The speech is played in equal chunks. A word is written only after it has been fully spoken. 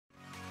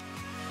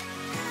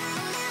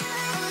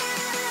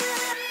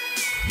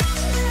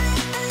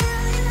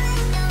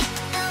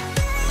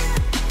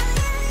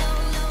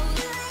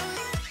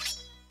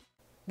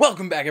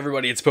Welcome back,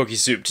 everybody. It's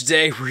Pokesoup.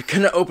 Today we're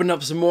gonna open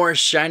up some more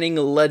Shining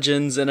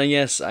Legends, and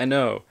yes, I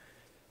know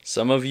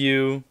some of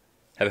you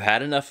have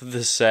had enough of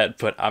this set,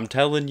 but I'm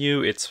telling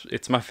you,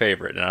 it's my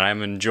favorite, and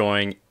I'm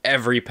enjoying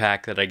every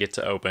pack that I get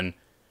to open.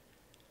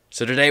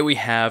 So today we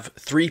have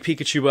 3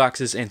 Pikachu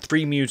boxes and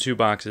 3 Mewtwo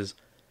boxes.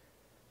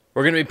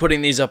 We're gonna be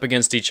putting these up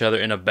against each other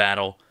in a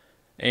battle,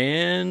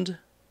 and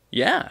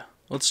yeah,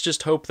 let's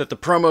just hope that the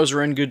promos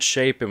are in good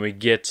shape and we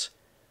get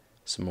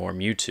some more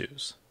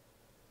Mewtwo's.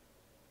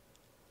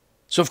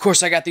 So of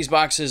course I got these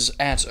boxes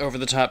at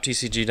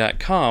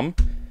overthetoptcg.com,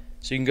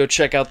 so you can go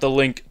check out the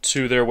link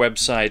to their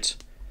website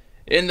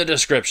in the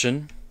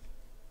description.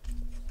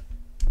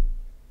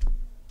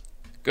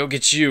 Go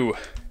get you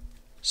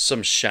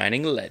some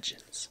Shining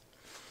Legends.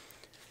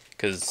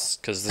 Cause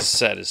this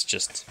set is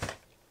just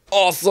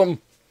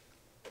awesome.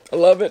 I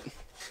love it.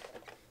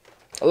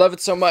 I love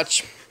it so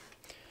much.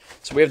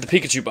 So we have the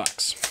Pikachu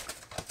box.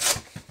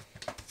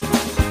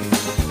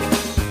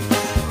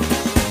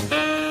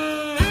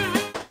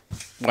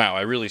 Wow,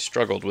 I really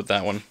struggled with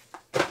that one.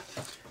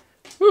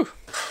 Whew.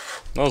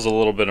 That was a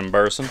little bit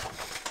embarrassing.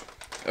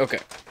 Okay.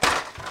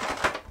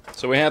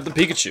 So we have the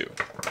Pikachu.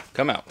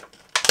 Come out.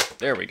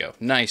 There we go.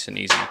 Nice and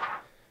easy.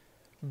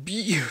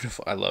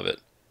 Beautiful. I love it.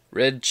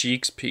 Red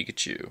Cheeks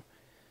Pikachu.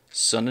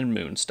 Sun and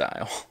Moon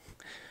style.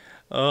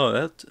 Oh,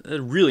 that's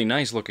a really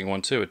nice looking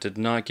one too. It did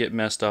not get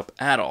messed up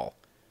at all.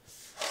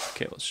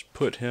 Okay, let's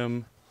put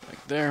him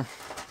like there.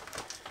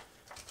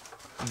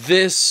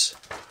 This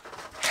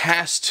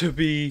has to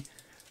be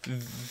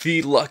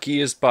the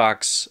luckiest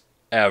box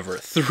ever.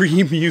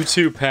 3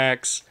 Mewtwo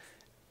packs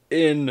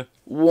in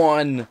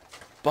one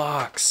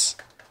box.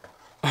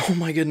 Oh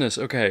my goodness,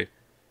 okay.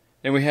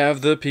 And we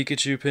have the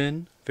Pikachu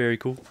pin. Very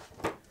cool.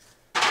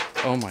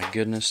 Oh my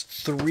goodness,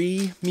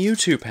 3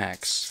 Mewtwo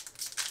packs.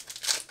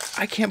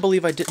 I can't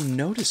believe I didn't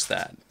notice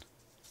that.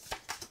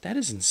 That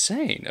is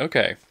insane.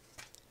 Okay.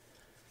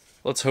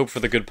 Let's hope for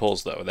the good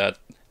pulls though. That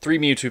 3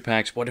 Mewtwo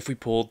packs, what if we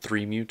pulled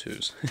 3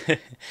 Mewtwo's?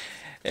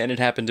 And it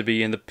happened to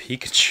be in the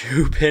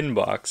Pikachu pin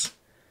box.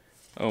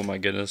 Oh my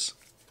goodness.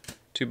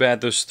 Too bad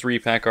those 3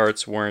 pack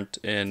arts weren't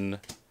in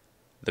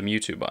the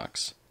Mewtwo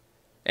box.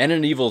 And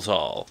an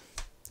Yveltal.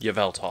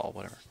 Yveltal,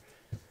 whatever.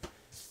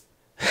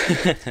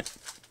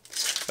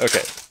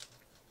 Okay.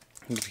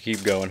 I'm gonna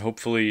keep going.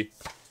 Hopefully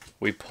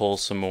we pull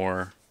some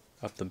more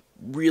of the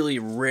really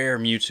rare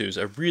Mewtwo's.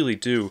 I really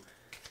do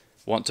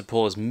want to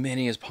pull as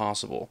many as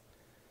possible,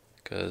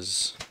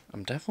 because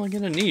I'm definitely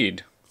gonna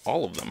need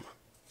all of them.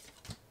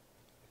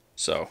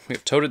 So, we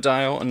have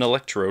Totodile, an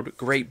Electrode,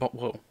 Great Ball,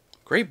 whoa,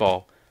 Great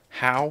Ball,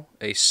 How,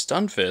 a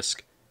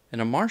Stunfisk,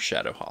 and a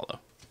Marshadow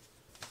Hollow.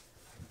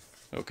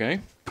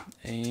 Okay,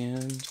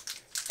 and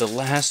the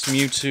last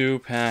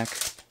Mewtwo pack,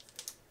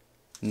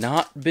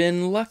 not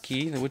been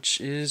lucky,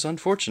 which is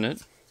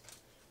unfortunate.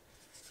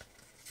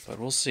 But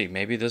we'll see,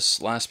 maybe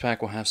this last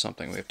pack will have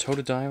something. We have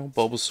Totodile,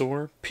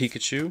 Bulbasaur,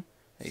 Pikachu,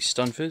 a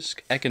Stunfisk,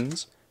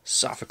 Ekans,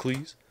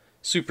 Sophocles,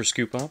 Super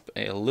Scoop Up,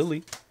 a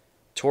Lily,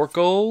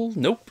 Torkoal,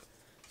 nope.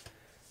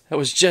 That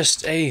was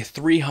just a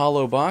 3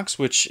 hollow box,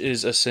 which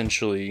is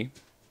essentially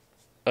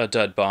a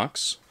dud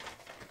box,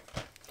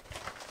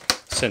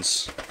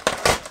 since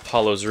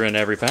hollows are in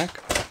every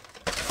pack.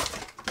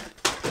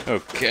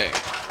 Okay.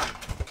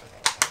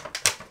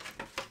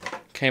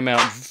 Came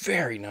out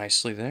very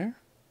nicely there.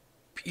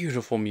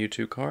 Beautiful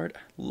Mewtwo card.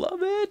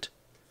 Love it.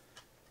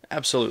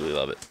 Absolutely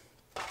love it.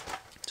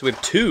 So we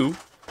have two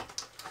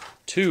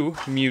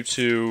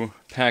Mewtwo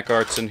pack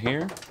arts in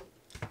here.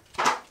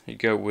 You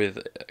go with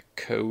a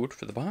code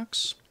for the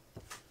box.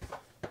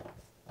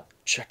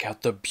 Check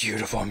out the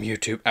beautiful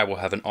Mewtwo. I will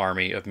have an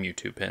army of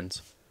Mewtwo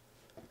pins.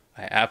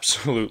 I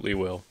absolutely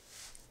will.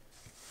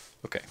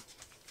 Okay.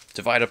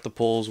 Divide up the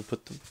pulls. We'll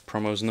put the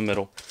promos in the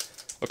middle.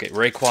 Okay,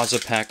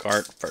 Rayquaza pack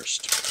art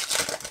first.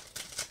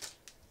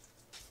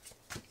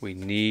 We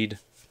need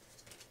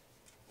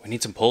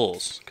some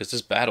pulls, because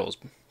this battle is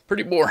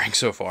pretty boring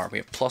so far. We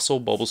have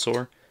Plusle,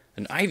 Bulbasaur,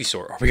 and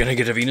Ivysaur. Are we going to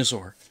get a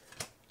Venusaur?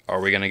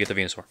 Are we going to get the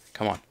Venusaur?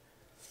 Come on.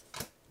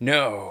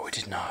 No, it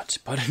did not.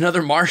 But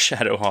another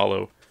Marshadow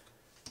Hollow.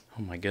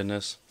 Oh my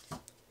goodness.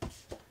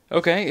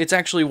 Okay, it's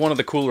actually one of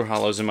the cooler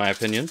hollows in my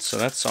opinion, so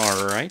that's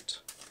alright.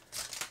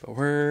 But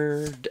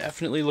we're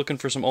definitely looking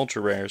for some ultra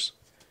rares,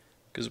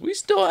 because we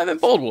still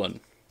haven't pulled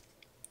one.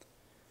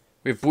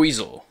 We have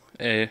Buizel.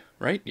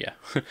 Right? Yeah.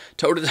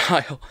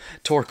 Totodile,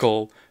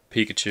 Torkoal,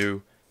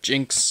 Pikachu,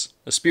 Jinx,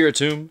 a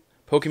Spiritomb,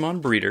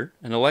 Pokemon Breeder,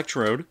 an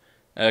Electrode,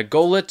 a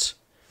Golett.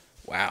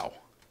 Wow.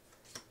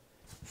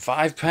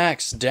 5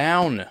 packs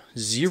down.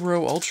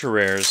 0 ultra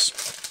rares.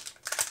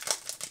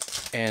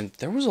 And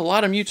there was a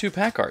lot of Mewtwo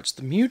pack arts.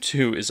 The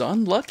Mewtwo is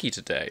unlucky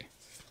today.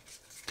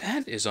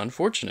 That is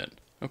unfortunate.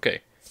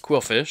 Okay.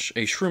 Quillfish,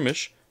 a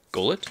Shroomish,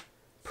 Golett,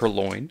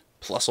 Purloin,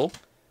 Plusle,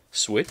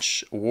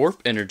 Switch,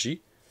 Warp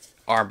Energy,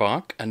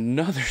 Arbok,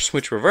 another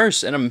Switch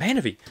Reverse, and a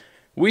Manaphy.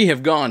 We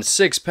have gone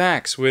 6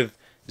 packs with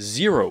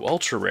 0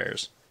 ultra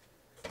rares.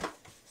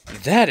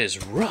 That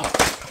is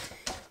rough.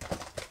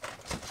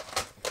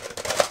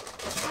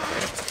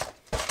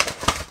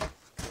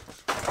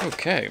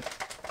 Okay.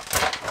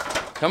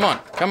 Come on,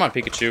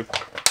 Pikachu.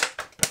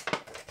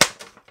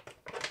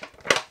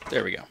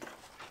 There we go.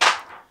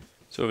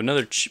 So we have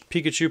another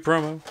Pikachu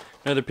promo,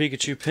 another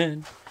Pikachu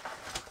pin.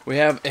 We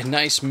have a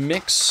nice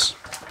mix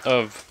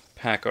of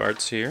pack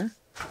arts here.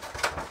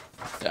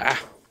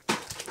 Ah.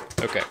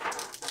 Okay.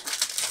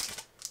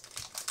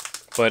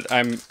 But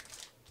I'm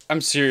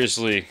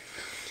seriously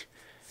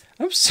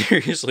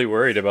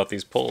worried about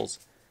these pulls.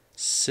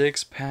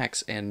 6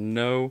 packs and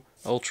no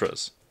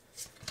ultras.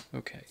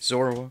 Okay,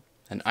 Zorua,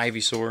 an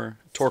Ivysaur,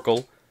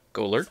 Torkoal,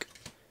 Golurk,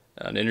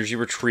 an Energy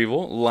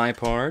Retrieval,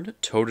 Liepard,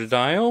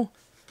 Totodile,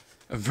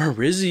 a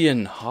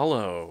Virizion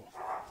Hollow.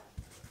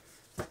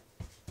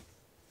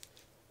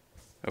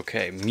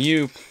 Okay,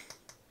 Mew,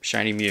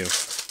 shiny Mew.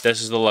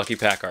 This is the lucky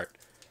pack art.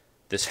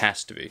 This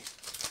has to be.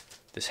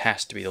 This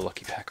has to be the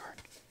lucky pack art.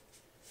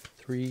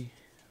 3,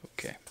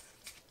 okay.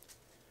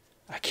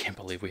 I can't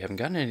believe we haven't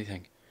gotten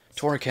anything.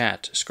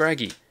 Torracat,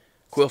 Scraggy,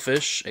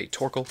 Quillfish, a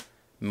Torkoal,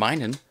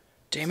 Minun,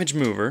 Damage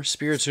Mover,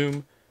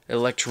 Spiritomb,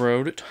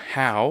 Electrode,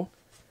 How.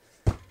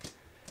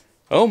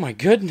 Oh my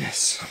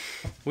goodness.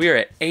 We are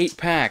at 8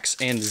 packs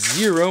and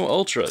 0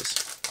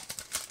 ultras.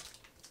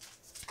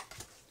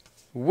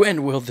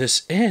 When will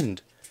this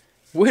end?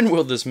 When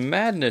will this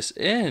madness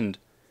end?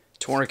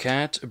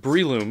 Torracat,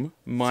 Breloom,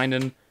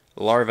 Minun,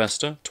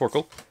 Larvesta,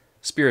 Torkoal,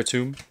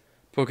 Spiritomb,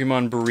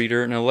 Pokemon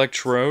Breeder, and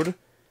Electrode.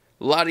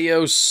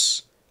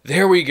 Latios.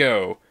 There we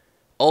go.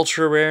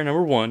 Ultra rare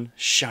number 1,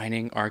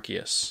 Shining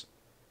Arceus.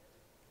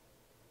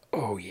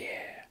 Oh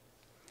yeah.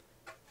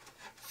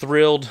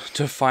 Thrilled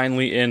to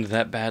finally end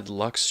that bad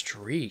luck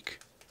streak.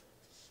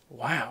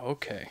 Wow,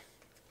 okay.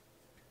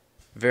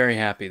 Very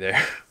happy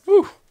there.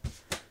 Whew.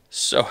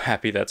 So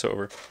happy that's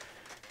over.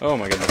 Oh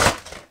my goodness.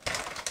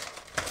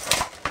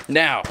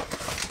 Now,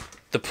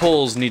 the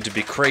pulls need to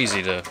be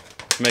crazy to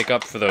make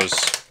up for those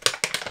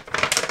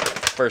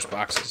first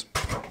boxes.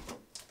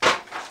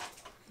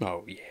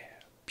 Oh yeah.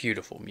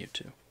 Beautiful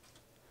Mewtwo.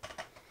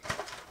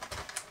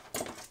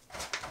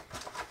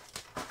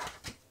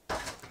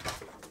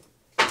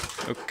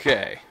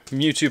 Okay,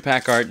 Mewtwo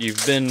pack art,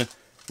 you've been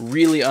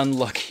really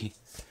unlucky.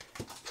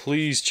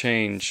 Please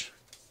change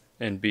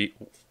and be...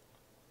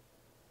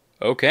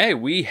 Okay,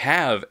 we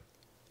have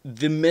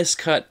the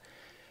miscut.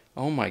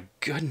 Oh my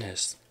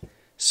goodness.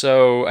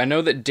 So, I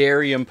know that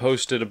Darium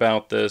posted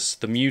about this.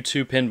 The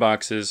Mewtwo pin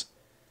boxes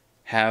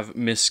have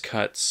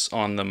miscuts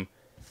on them.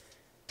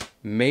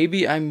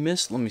 Maybe I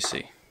missed... Let me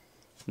see.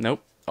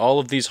 Nope. All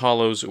of these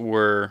hollows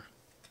were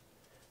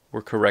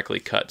correctly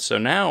cut. So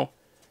now,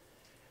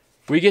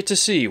 we get to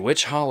see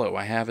which hollow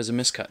I have as a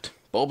miscut.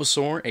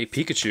 Bulbasaur, a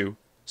Pikachu,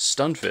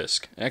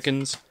 Stunfisk,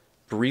 Ekans,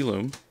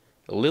 Breloom,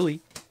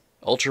 Lily,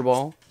 Ultra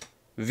Ball,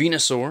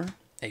 Venusaur,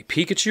 a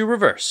Pikachu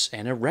Reverse,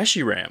 and a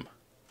Reshiram.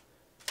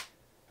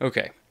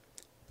 Okay.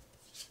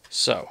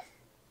 So,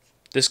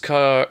 this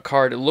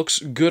card looks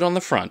good on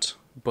the front,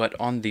 but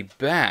on the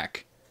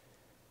back,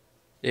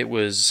 it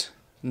was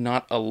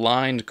not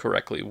aligned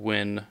correctly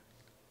when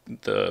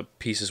the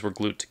pieces were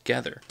glued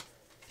together.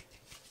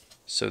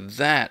 So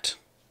that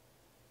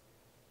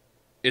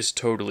is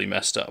totally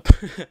messed up,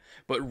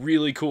 but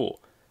really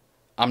cool.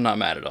 I'm not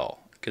mad at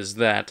all, because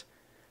that's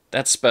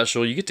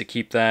special. You get to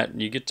keep that,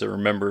 and you get to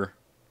remember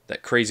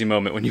that crazy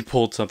moment when you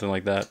pulled something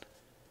like that.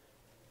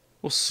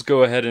 We'll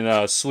go ahead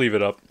and sleeve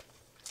it up,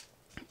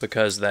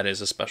 because that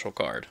is a special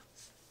card.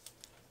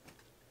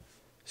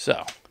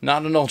 So,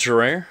 not an ultra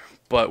rare,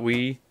 but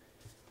we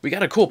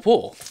got a cool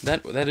pull.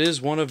 That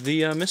is one of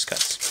the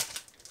miscuts.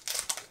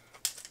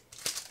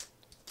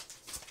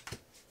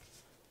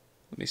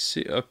 Let me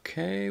see.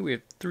 Okay, we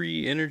have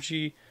 3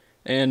 energy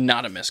and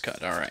not a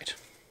miscut. All right.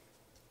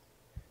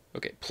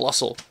 Okay,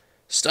 Plusle,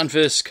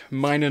 Stunfisk,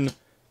 Minun,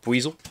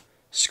 Weasel,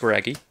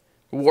 Scraggy,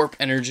 Warp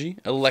Energy,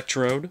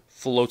 Electrode,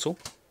 Floatzel,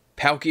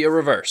 Palkia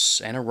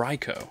Reverse, and a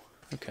Raikou.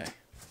 Okay.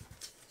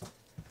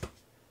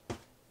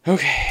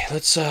 Okay,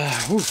 let's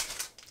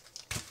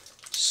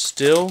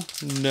Still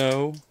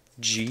no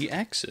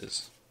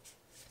GXs.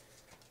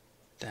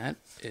 That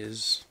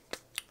is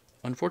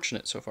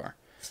unfortunate so far.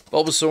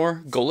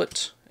 Bulbasaur,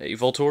 Golett, a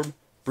Voltorb,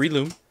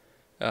 Breloom,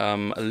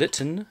 a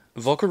Litten,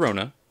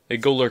 Volcarona, a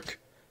Golurk,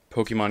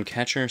 Pokemon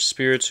Catcher,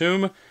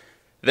 Spiritomb.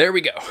 There we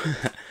go.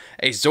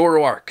 A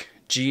Zoroark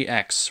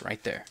GX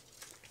right there.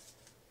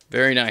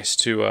 Very nice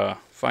to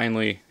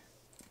finally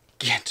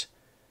get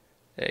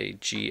a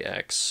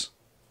GX.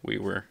 We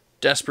were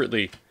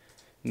desperately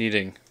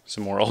needing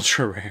some more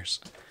ultra rares.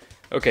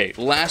 Okay,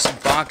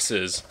 last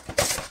boxes.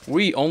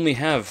 We only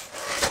have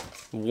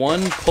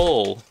 1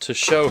 pull to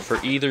show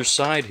for either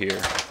side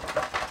here,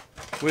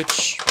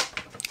 which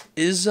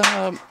is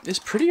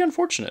pretty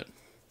unfortunate.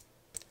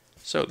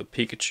 So the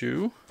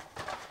Pikachu.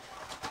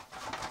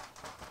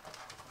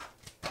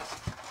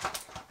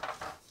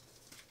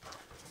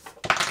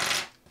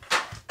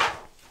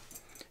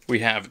 We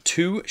have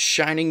 2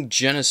 Shining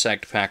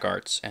Genesect pack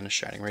arts and a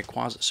Shining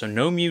Rayquaza, so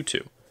no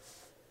Mewtwo.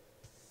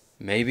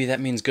 Maybe that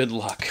means good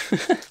luck.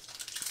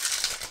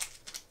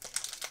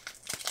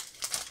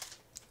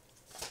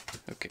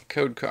 Okay,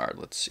 code card,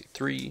 let's see,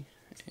 3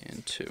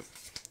 and 2.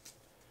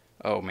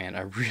 Oh man,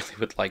 I really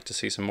would like to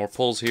see some more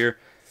pulls here.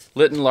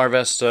 Litten,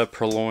 Larvesta,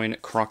 Purloin,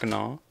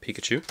 Croconaw,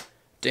 Pikachu,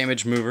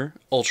 Damage Mover,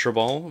 Ultra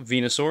Ball,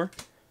 Venusaur,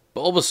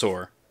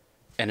 Bulbasaur,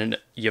 and an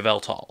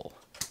Yveltal.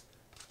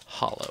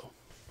 Hollow.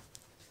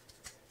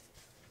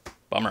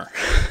 Bummer.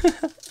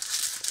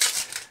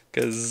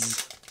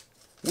 Because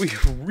we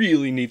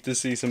really need to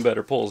see some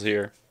better pulls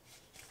here.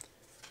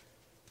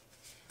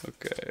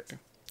 Okay.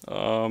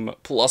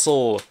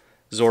 Plusle,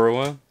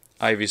 Zorua,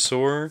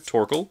 Ivysaur,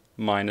 Torkoal,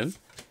 Minun,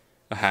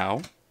 a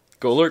How,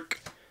 Golurk,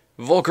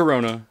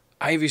 Volcarona,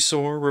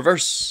 Ivysaur,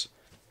 Reverse,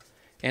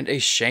 and a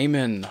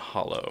Shaman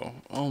Hollow.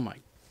 Oh my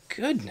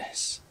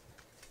goodness.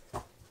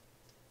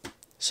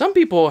 Some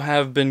people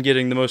have been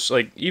getting the most,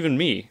 like, even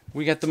me,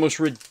 we got the most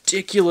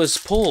ridiculous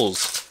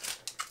pulls.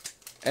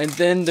 And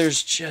then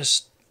there's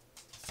just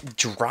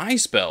dry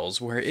spells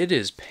where it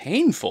is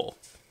painful.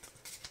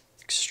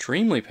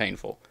 Extremely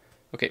painful.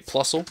 Okay,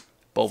 Plusle,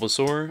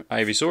 Bulbasaur,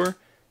 Ivysaur,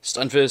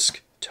 Stunfisk,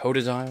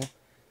 Totodile,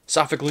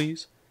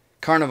 Sophocles,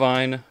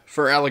 Carnivine,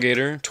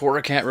 Feraligatr,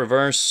 Torracat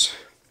Reverse.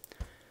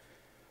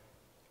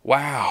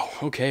 Wow,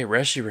 okay,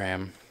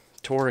 Reshiram,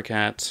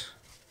 Torracat.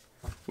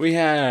 We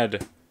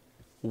had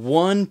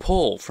one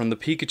pull from the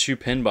Pikachu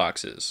pin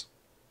boxes.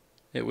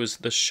 It was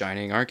the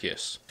Shining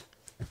Arceus.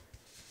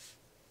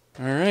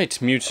 Alright,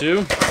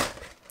 Mewtwo.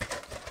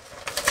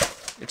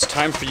 It's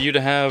time for you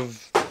to have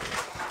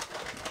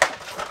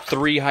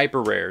 3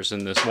 hyper rares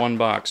in this one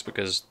box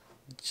because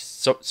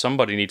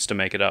somebody needs to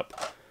make it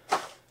up.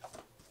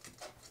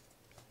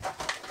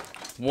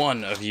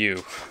 One of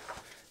you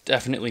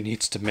definitely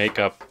needs to make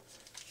up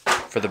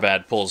for the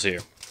bad pulls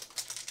here.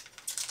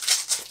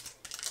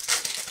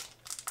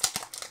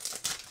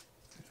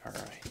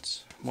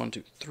 Alright. 1,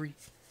 2, 3,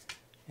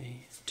 and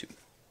 2.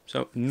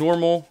 So,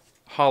 normal,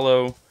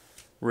 hollow,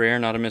 rare,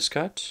 not a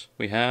miscut.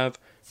 We have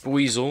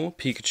Buizel,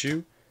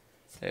 Pikachu,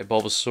 a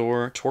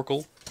Bulbasaur,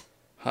 Torkoal,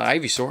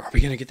 Ivysaur. Are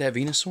we going to get that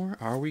Venusaur?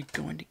 Are we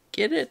going to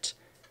get it?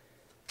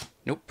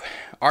 Nope.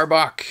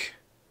 Arbok,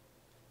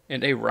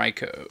 and a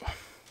Raikou.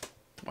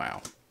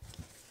 Wow.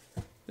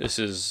 This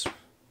is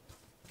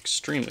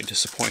extremely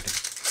disappointing.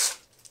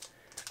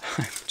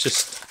 I'm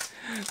just...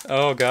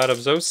 Oh god,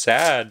 I'm so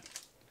sad.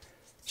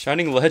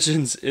 Shining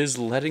Legends is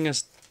letting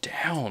us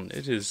down.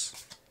 It is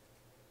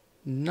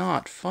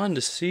not fun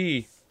to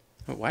see.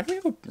 Why do we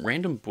have a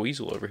random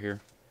Buizel over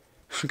here?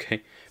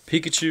 Okay.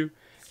 Pikachu,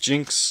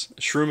 Jinx,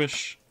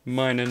 Shroomish,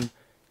 Minun,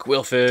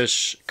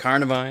 Quillfish,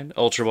 Carnivine,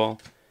 Ultra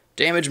Ball,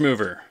 Damage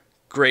Mover,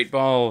 Great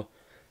Ball.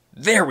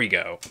 There we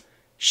go.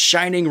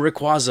 Shining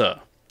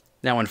Rayquaza.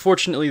 Now,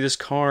 unfortunately, this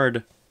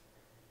card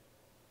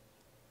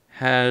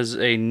has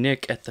a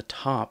nick at the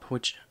top,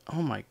 which,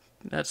 oh my,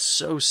 that's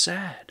so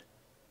sad.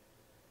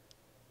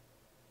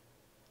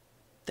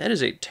 That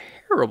is a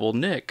terrible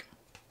nick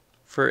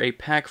for a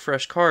pack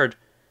fresh card,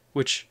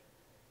 which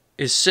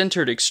is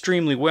centered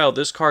extremely well.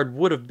 This card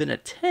would have been a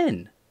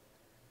 10.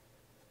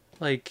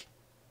 Like,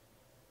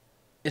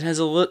 it has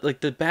a look,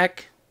 like the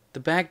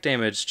back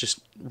damage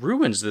just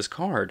ruins this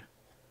card.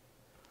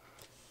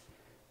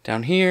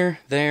 Down here,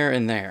 there,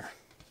 and there.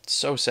 It's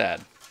so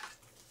sad.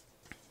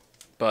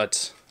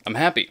 But I'm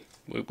happy.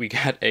 We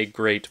got a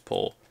great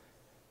pull.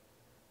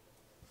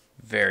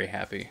 Very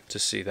happy to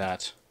see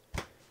that.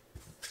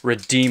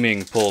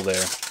 Redeeming pull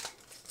there.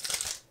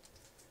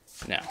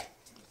 Now,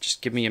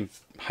 just give me a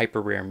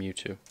hyper rare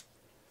Mewtwo.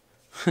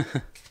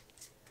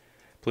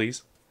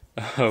 Please.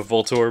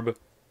 Voltorb.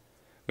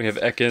 We have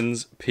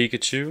Ekans,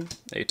 Pikachu,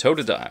 a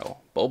Totodile,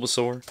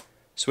 Bulbasaur,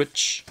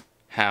 Switch,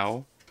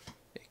 How,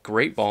 a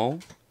Great Ball,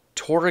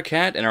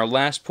 Torracat, and our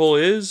last pull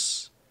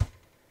is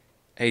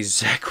a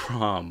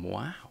Zekrom.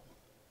 Wow.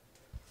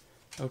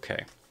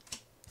 Okay.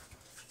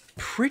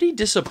 Pretty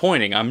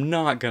disappointing, I'm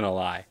not gonna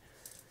lie.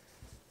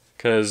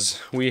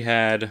 Because we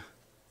had...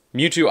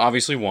 Mewtwo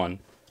obviously won.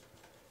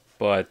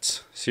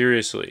 But,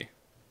 seriously.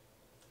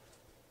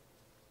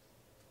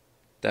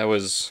 That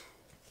was...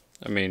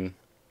 I mean...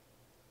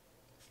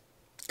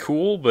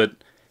 cool, but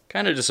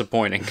kind of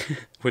disappointing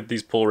with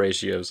these pull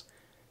ratios.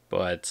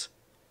 But...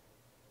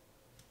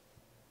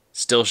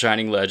 still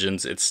Shining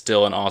Legends. It's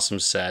still an awesome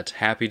set.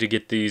 Happy to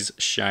get these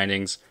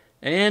Shinings.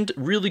 And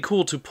really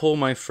cool to pull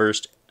my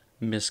first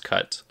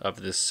miscut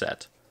of this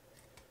set.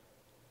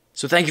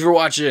 So thank you for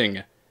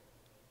watching.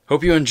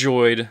 Hope you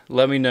enjoyed.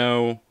 Let me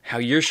know how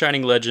your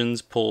Shining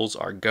Legends pulls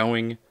are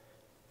going.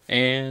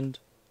 And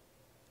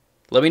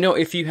let me know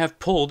if you have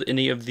pulled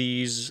any of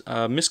these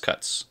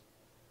miscuts.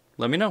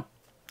 Let me know.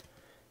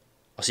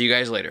 I'll see you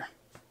guys later.